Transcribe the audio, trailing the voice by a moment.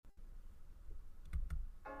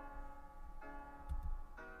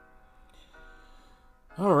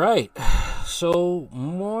All right. So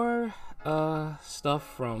more stuff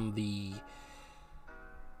from the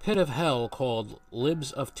pit of hell called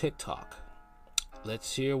Libs of TikTok.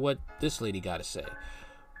 Let's hear what this lady got to say.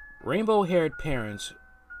 Rainbow-haired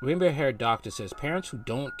doctor says parents who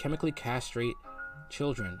don't chemically castrate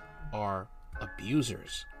children are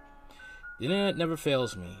abusers. The internet never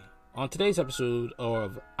fails me. On today's episode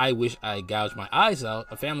of I Wish I Gouged My Eyes Out,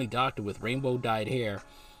 a family doctor with rainbow-dyed hair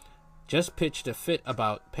just pitched a fit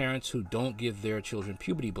about parents who don't give their children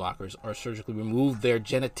puberty blockers or surgically remove their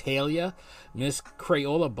genitalia. Miss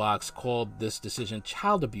Crayola Box called this decision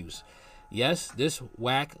child abuse. Yes, this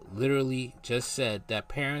whack literally just said that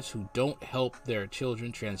parents who don't help their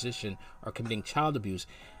children transition are committing child abuse,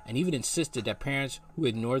 and even insisted that parents who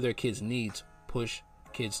ignore their kids' needs push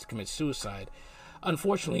kids to commit suicide.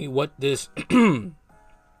 Unfortunately, what this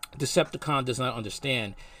Decepticon does not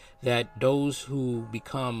understand that those who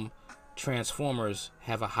become Transformers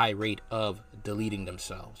have a high rate of deleting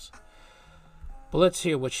themselves. But let's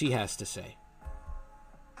hear what she has to say.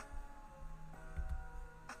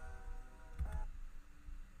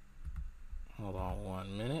 Hold on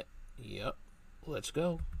 1 minute. Yep. Let's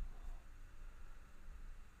go.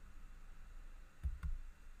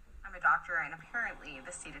 I'm a doctor, and apparently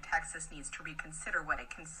the state of Texas needs to reconsider what it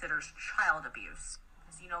considers child abuse.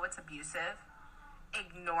 Because you know what's abusive?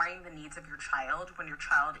 Ignoring the needs of your child when your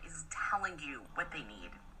child is telling you what they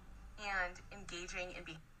need. And engaging in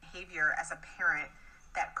behavior as a parent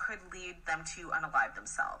that could lead them to unalive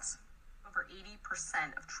themselves. Over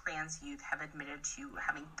 80% of trans youth have admitted to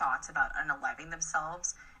having thoughts about unaliving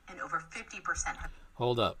themselves, and over 50% have...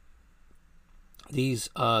 Hold up. These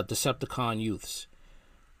Decepticon youths,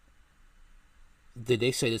 did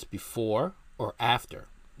they say this before or after?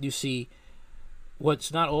 You see,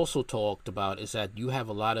 what's not also talked about is that you have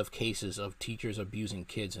a lot of cases of teachers abusing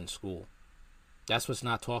kids in school. That's what's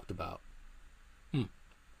not talked about.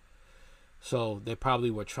 So they probably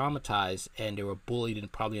were traumatized and they were bullied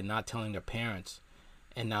and probably not telling their parents.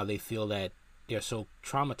 And now they feel that they're so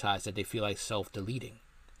traumatized that they feel like self-deleting.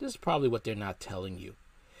 This is probably what they're not telling you.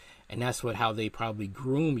 And that's how they probably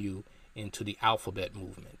groom you into the alphabet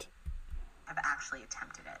movement. Have actually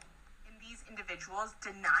attempted it. In these individuals,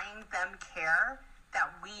 denying them care that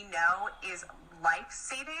we know is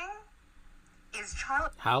life-saving is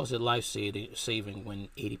child... How is it life-saving when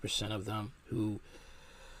 80% of them who...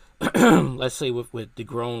 let's say with the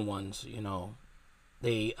grown ones, you know,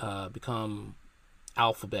 they become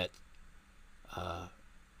alphabet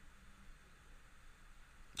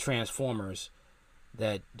transformers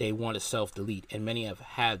that they want to self-delete, and many have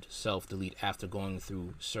had self-delete after going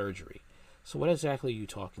through surgery. So what exactly are you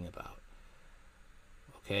talking about?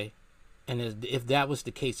 Okay? And if that was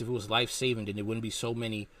the case, if it was life-saving, then there wouldn't be so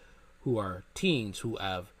many who are teens who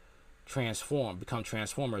have become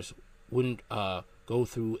transformers, wouldn't go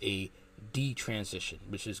through a detransition,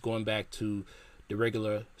 which is going back to the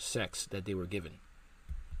regular sex that they were given.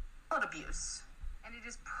 Abuse. And it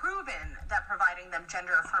is proven that providing them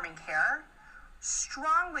gender-affirming care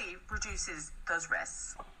strongly reduces those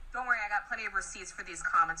risks. Don't worry, I got plenty of receipts for these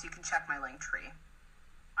comments. You can check my link tree.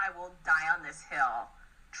 I will die on this hill.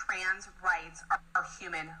 Trans rights are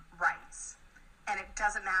human rights. And it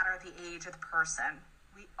doesn't matter the age of the person.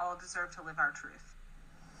 We all deserve to live our truth.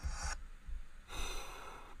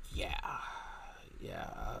 Yeah.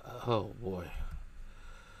 Oh boy.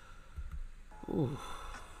 Ooh.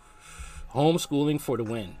 Homeschooling for the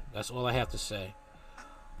win. That's all I have to say.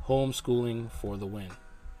 Homeschooling for the win.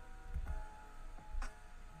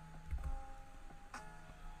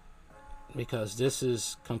 Because this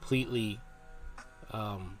is completely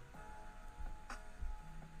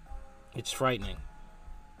it's frightening.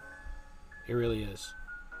 It really is.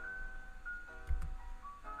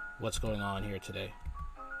 What's going on here today?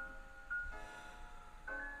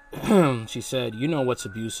 She said, you know what's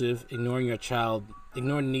abusive? Ignoring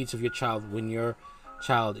the needs of your child when your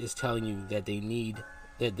child is telling you that they need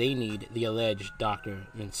the alleged doctor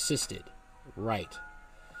insisted. Right.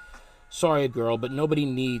 Sorry, girl, but nobody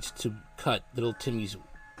needs to cut little Timmy's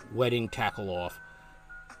wedding tackle off.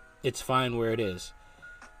 It's fine where it is.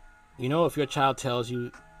 You know, if your child tells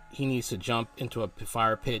you he needs to jump into a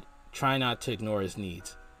fire pit, try not to ignore his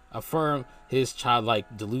needs. Affirm his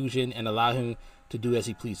childlike delusion and allow him to do as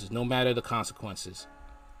he pleases, no matter the consequences.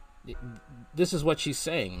 This is what she's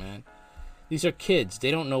saying, man. These are kids.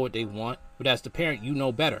 They don't know what they want, but as the parent, you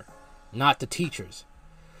know better, not the teachers.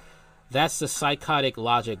 That's the psychotic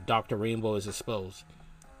logic Dr. Rainbow is exposed.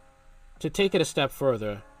 To take it a step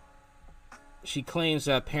further, she claims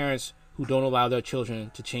that parents who don't allow their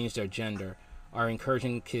children to change their gender are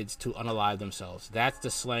encouraging kids to unalive themselves. That's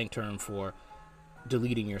the slang term for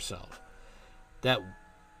deleting yourself. That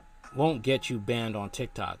won't get you banned on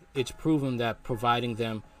TikTok. It's proven that providing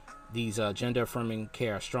them these gender-affirming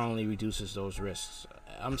care strongly reduces those risks.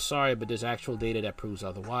 I'm sorry, but there's actual data that proves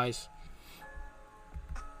otherwise.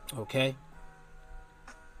 Okay?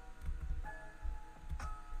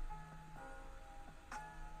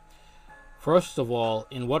 First of all,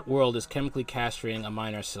 in what world is chemically castrating a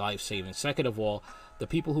minor life-saving? Second of all, the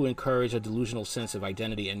people who encourage a delusional sense of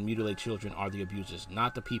identity and mutilate children are the abusers,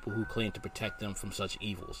 not the people who claim to protect them from such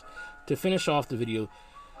evils. To finish off the video,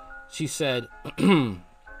 she said, I'm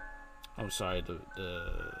sorry,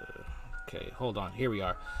 okay, hold on, here we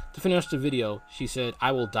are. To finish the video, she said,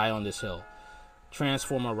 I will die on this hill.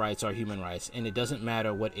 Transformer rights are human rights, and it doesn't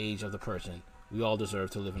matter what age of the person. We all deserve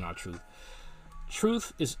to live in our truth.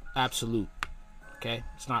 Truth is absolute, okay?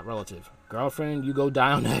 It's not relative. Girlfriend, you go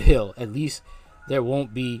die on that hill. At least they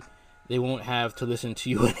won't have to listen to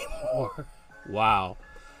you anymore. Wow.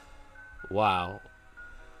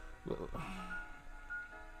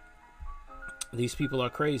 These people are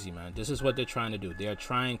crazy, man. This is what they're trying to do. They are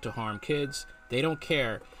trying to harm kids. They don't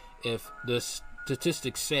care if the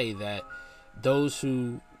statistics say that those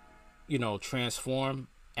who, transform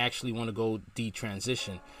actually want to go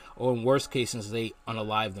detransition, or in worst cases they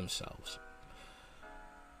unalive themselves.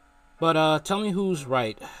 But tell me who's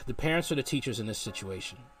right, the parents or the teachers in this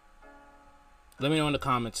situation. Let me know in the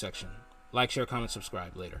comment section. Like, share, comment,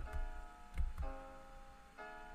 subscribe. Later.